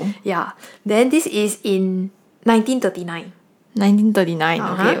 Oh. Yeah. Then this is in 1939. 1939.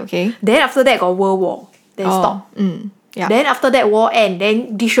 Okay. Then after that got World War. Then stop. Yeah. Then after that war end,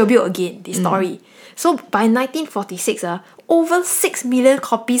 then distribute again the story. So by 1946, over 6 million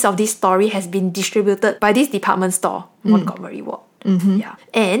copies of this story has been distributed by this department store, Montgomery Ward. Yeah.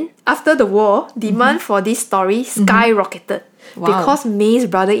 And after the war, demand for this story skyrocketed because May's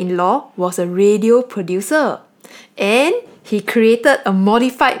brother-in-law was a radio producer. And he created a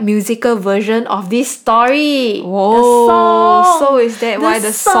modified musical version of this story. Whoa. The song. So is that why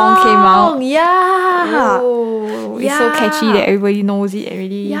the song came out? Yeah. Oh, it's so catchy that everybody knows it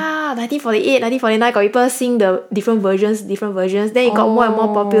already. Yeah, 1948, 1949 got people sing the different versions. Then it got more and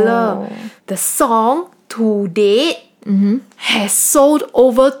more popular. The song to date has sold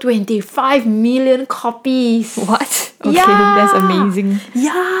over 25 million copies. What? Okay, Yeah. that's amazing.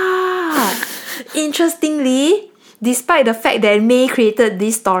 Yeah. Interestingly, despite the fact that May created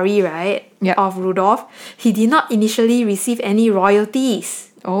this story, right, Yep. of Rudolph, he did not initially receive any royalties.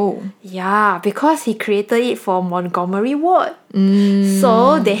 Oh. Yeah, because he created it for Montgomery Ward.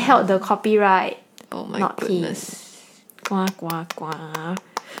 So they held the copyright. Oh my Not goodness. Quack, quack, quack.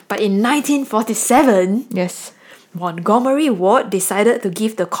 But in 1947, Yes. Montgomery Ward decided to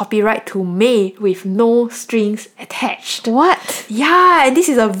give the copyright to May with no strings attached. What? Yeah, and this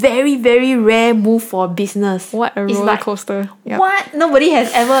is a very, very rare move for business. What a It's roller like, coaster. Yep. What? Nobody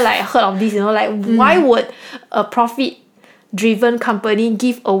has ever like heard of this, you know? Like, why would a profit-driven company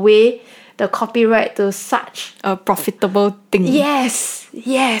give away the copyright to such? A profitable thing. Yes.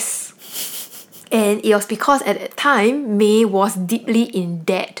 And it was because at that time, May was deeply in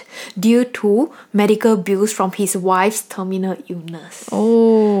debt due to medical bills from his wife's terminal illness.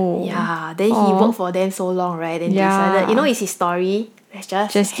 Oh. Yeah, then he worked for them so long, right? Then Yeah. decided, you know, it's his story. Let's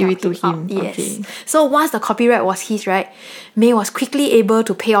just give help it to out. him. Yes. Okay. So once the copyright was his, right, May was quickly able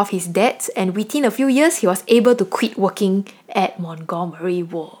to pay off his debts, and within a few years, he was able to quit working at Montgomery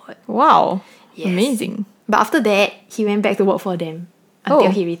Ward. Wow. Yes. Amazing. But after that, he went back to work for them until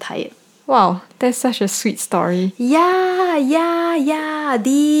Oh. he retired. Wow. That's such a sweet story. Yeah.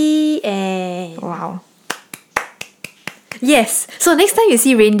 The end. Wow. Yes. So next time you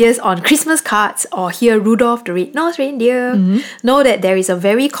see reindeers on Christmas cards or hear Rudolph the Red-Nosed Reindeer, know that there is a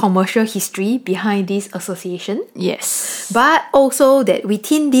very commercial history behind this association. Yes. But also that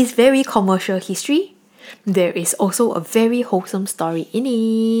within this very commercial history, there is also a very wholesome story in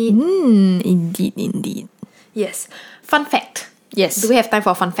it. Indeed. Yes. Fun fact. Yes. Do we have time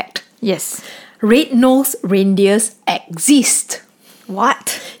for a fun fact? Yes. Red-nosed reindeers exist.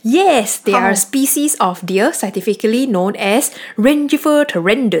 What? Yes, they How? are a species of deer scientifically known as Rangifer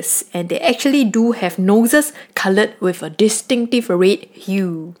tarandus, and they actually do have noses colored with a distinctive red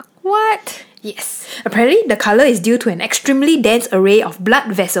hue. What? Yes. Apparently, the color is due to an extremely dense array of blood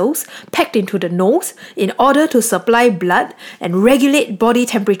vessels packed into the nose in order to supply blood and regulate body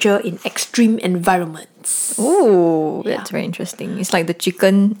temperature in extreme environments. Oh, that's very interesting. It's like the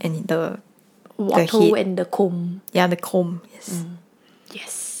chicken and the Wattle head. and the comb. Yeah, the comb. Yes.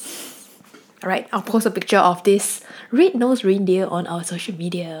 Yes. Alright, I'll post a picture of this red-nosed reindeer on our social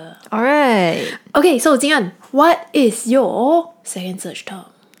media. Alright. Okay, so Jing'an, what is your second search term?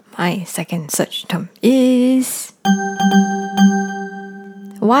 My second search term is...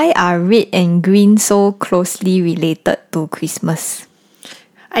 Why are red and green so closely related to Christmas?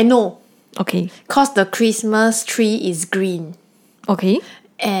 I know. Okay. Because the Christmas tree is green. Okay.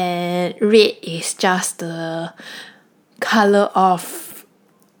 And red is just the color of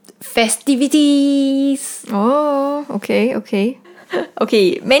festivities. Oh, okay.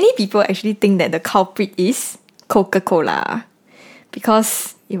 Okay, many people actually think that the culprit is Coca-Cola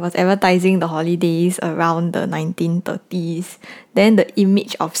because it was advertising the holidays around the 1930s. Then the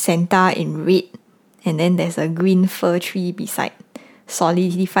image of Santa in red, and then there's a green fir tree beside,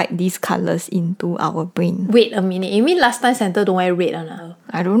 solidified these colors into our brain. Wait a minute. You mean last time Santa don't wear red?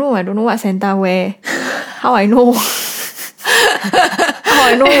 I don't know what Santa wear. How I know?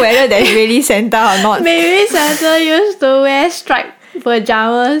 How I know whether there's really Santa or not? Maybe Santa used to wear striped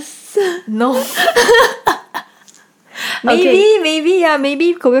pajamas. No.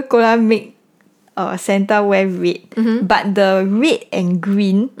 Maybe Coca-Cola make Santa wear red, but the red and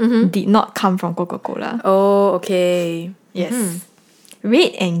green did not come from Coca-Cola. Oh, okay. Yes.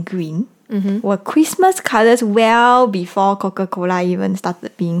 Red and green were Christmas colors well before Coca-Cola even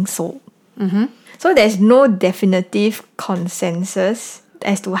started being sold. So there's no definitive consensus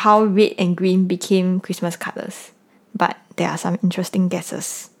as to how red and green became Christmas colors. But there are some interesting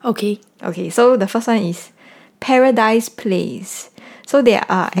guesses. Okay. Okay, so the first one is Paradise Plays. So they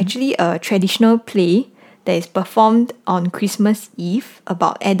are actually a traditional play that is performed on Christmas Eve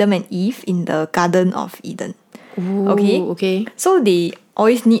about Adam and Eve in the Garden of Eden. Ooh, okay. So they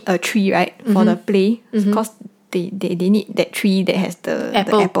always need a tree, right, for the play, because they need that tree that has the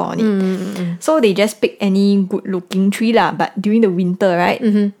apple on it. So they just pick any good looking tree lah. But during the winter,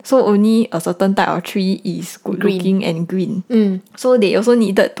 right, so only a certain type of tree is good looking and green. So they also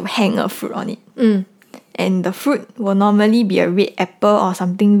needed to hang a fruit on it. And the fruit will normally be a red apple or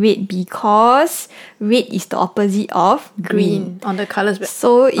something red because red is the opposite of green. On the colors.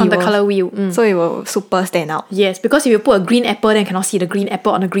 So on the color wheel. So it will super stand out. Yes, because if you put a green apple, then cannot see the green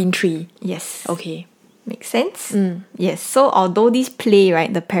apple on a green tree. Yes. Okay. Makes sense? Yes. So although this play,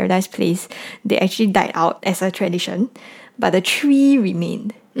 right, the Paradise Plays, they actually died out as a tradition, but the tree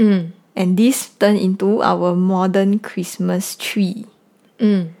remained. And this turned into our modern Christmas tree.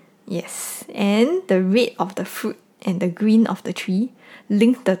 Yes. And the red of the fruit and the green of the tree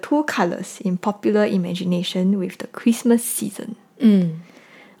link the two colors in popular imagination with the Christmas season.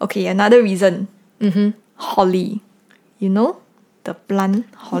 Okay, another reason. Holly. You know? The plant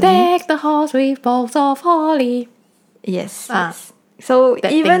holly. Deck the halls with boughs of holly. Yes. So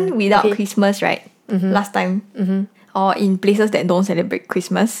That even thing. without Okay. Christmas, right? Last time, or in places that don't celebrate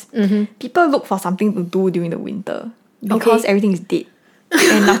Christmas, people look for something to do during the winter because everything is dead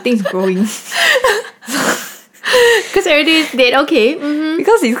and nothing's growing. Because everything is dead. Okay.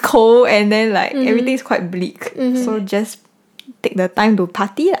 Because it's cold and then like everything's quite bleak. So just take the time to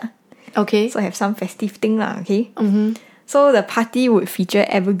party lah. Okay. So have some festive thing lah. Okay. So the party would feature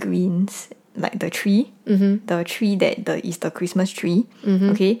evergreens like the tree, the tree that is the Christmas tree.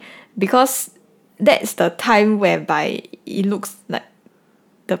 Okay, because that's the time whereby it looks like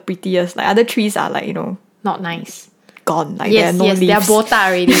the prettiest. Like other trees are like Not nice. gone. Like Yes, there are no leaves. they are both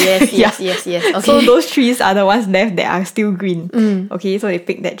already. Yes. Okay. So those trees are the ones left that are still green. Okay, so they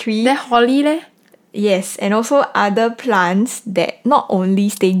pick that tree. Then holly leh? Yes, and also other plants that not only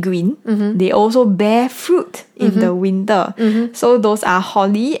stay green, they also bear fruit in the winter. So those are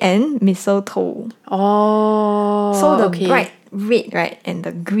holly and mistletoe. Oh. So the bright red, right, and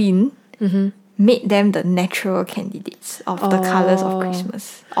the green made them the natural candidates of the colors of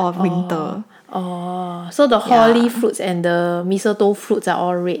Christmas or winter. Oh. So the holly fruits and the mistletoe fruits are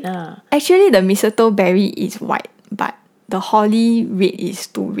all red. Actually, the mistletoe berry is white, but the holly red is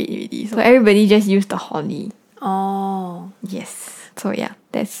too red already. So everybody just use the holly. Oh. Yes. So yeah,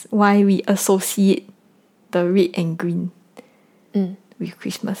 that's why we associate the red and green with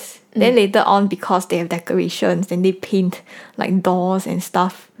Christmas. Then later on, because they have decorations, then they paint like doors and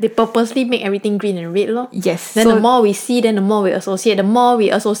stuff. They purposely make everything green and red lor. Yes. Then so the more we see, then the more we associate. The more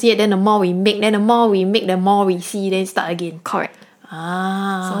we associate, then the more we make. Then the more we make, the more we see. Then start again. correct.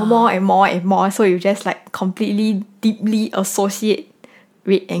 Ah. So more and more and more. So you just like completely deeply associate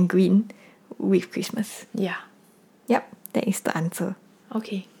red and green with Christmas. Yeah. Yep, that is the answer.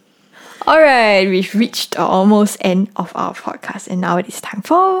 Okay. Alright, we've reached the almost end of our podcast, and now it is time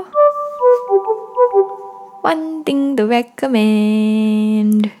for one thing to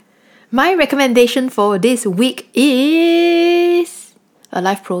recommend. My recommendation for this week is a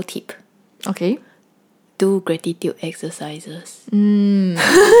life pro tip. Okay. Do gratitude exercises.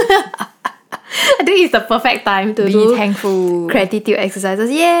 I think it's the perfect time to Be do thankful. gratitude exercises.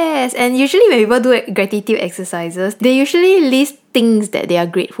 Yes, and usually when people do gratitude exercises, they usually list things that they are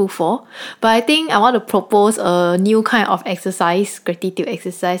grateful for. But I think I want to propose a new kind of exercise, gratitude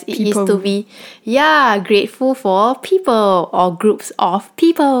exercise. It is to be, grateful for people or groups of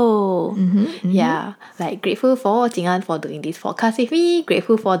people. Yeah, like grateful for Jing An for doing this podcast with me.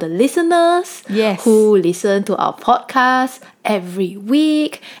 Grateful for the listeners who listen to our podcast every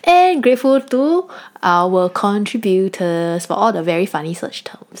week, and grateful to our contributors for all the very funny search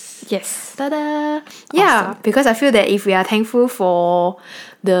terms. Yes. Ta-da! Yeah, because I feel that if we are thankful for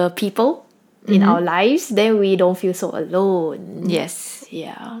the people in our lives, then we don't feel so alone. Yes.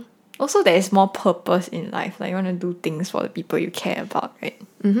 Yeah. Also, there is more purpose in life. Like, you want to do things for the people you care about, right?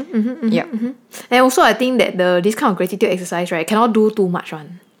 Yeah. And also, I think that this kind of gratitude exercise, right, cannot do too much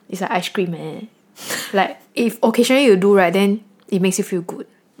one. It's like ice cream, Like, if occasionally you do, right, then it makes you feel good.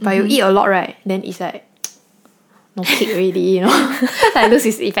 But you eat a lot, right, then it's like no kick already, you know. Like lose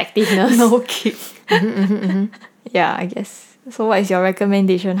its effectiveness. No kick. Yeah, I guess. So what is your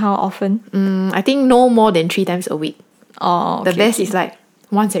recommendation? How often? I think no more than 3 times a week. Oh, okay, the best is like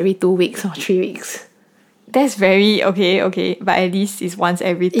once every 2 weeks or 3 weeks. That's very okay. But at least it's once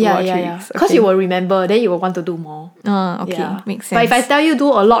every 2 or 3 weeks. Because you will remember, then you will want to do more. Okay. Makes sense. But if I tell you do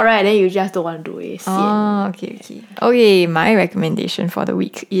a lot, right, then you just don't want to do it. Okay, my recommendation for the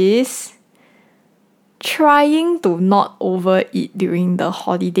week is trying to not overeat during the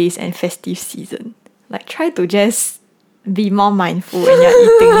holidays and festive season. Like, try to just be more mindful when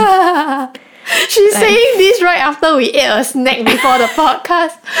you're eating. She's saying this right after we ate a snack before the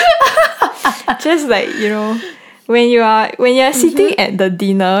podcast. Just like, you know, when you're sitting at the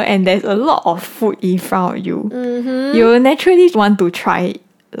dinner and there's a lot of food in front of you, you will naturally want to try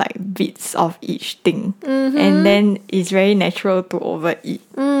like bits of each thing, and then it's very natural to overeat.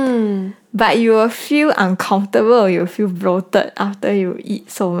 But you will feel uncomfortable, you will feel bloated after you eat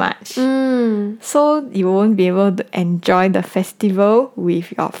so much. So you won't be able to enjoy the festival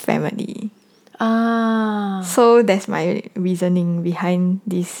with your family. So that's my reasoning behind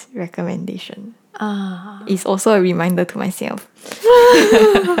this recommendation. It's also a reminder to myself.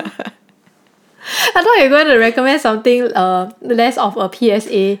 I thought you were going to recommend something less of a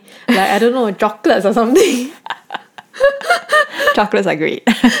PSA, like, I don't know, chocolates or something. Chocolates are great.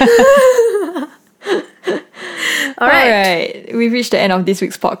 Alright, we've reached the end of this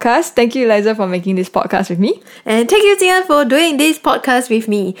week's podcast. Thank you, Eliza, for making this podcast with me. And thank you, Jing An, for doing this podcast with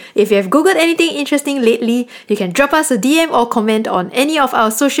me. If you have Googled anything interesting lately, you can drop us a DM or comment on any of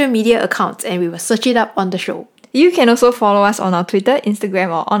our social media accounts, and we will search it up on the show. You can also follow us on our Twitter, Instagram,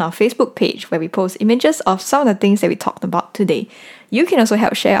 or on our Facebook page, where we post images of some of the things that we talked about today. You can also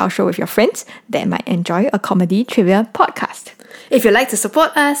help share our show with your friends that might enjoy a comedy trivia podcast. If you'd like to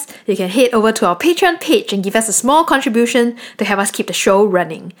support us, you can head over to our Patreon page and give us a small contribution to help us keep the show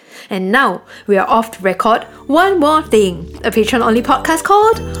running. And now, we are off to record One More Thing, a Patreon-only podcast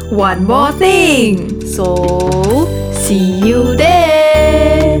called One More Thing. So, see you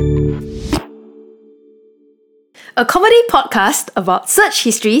there! A comedy podcast about search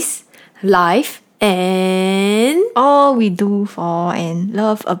histories, life, and all we do for and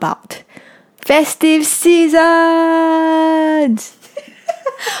love about festive seasons.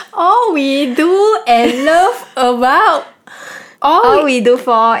 All we do and love about. All we do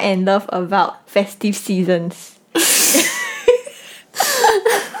for and love about festive seasons.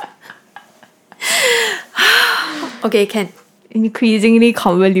 Okay, can. Increasingly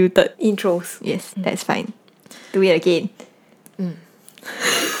convoluted Intros. Yes, that's fine. Do it again.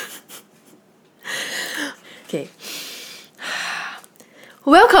 Okay.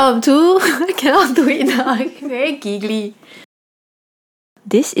 Welcome to... I cannot do it now. I'm very giggly.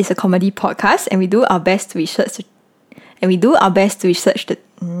 This is a comedy podcast, and we do our best to research the...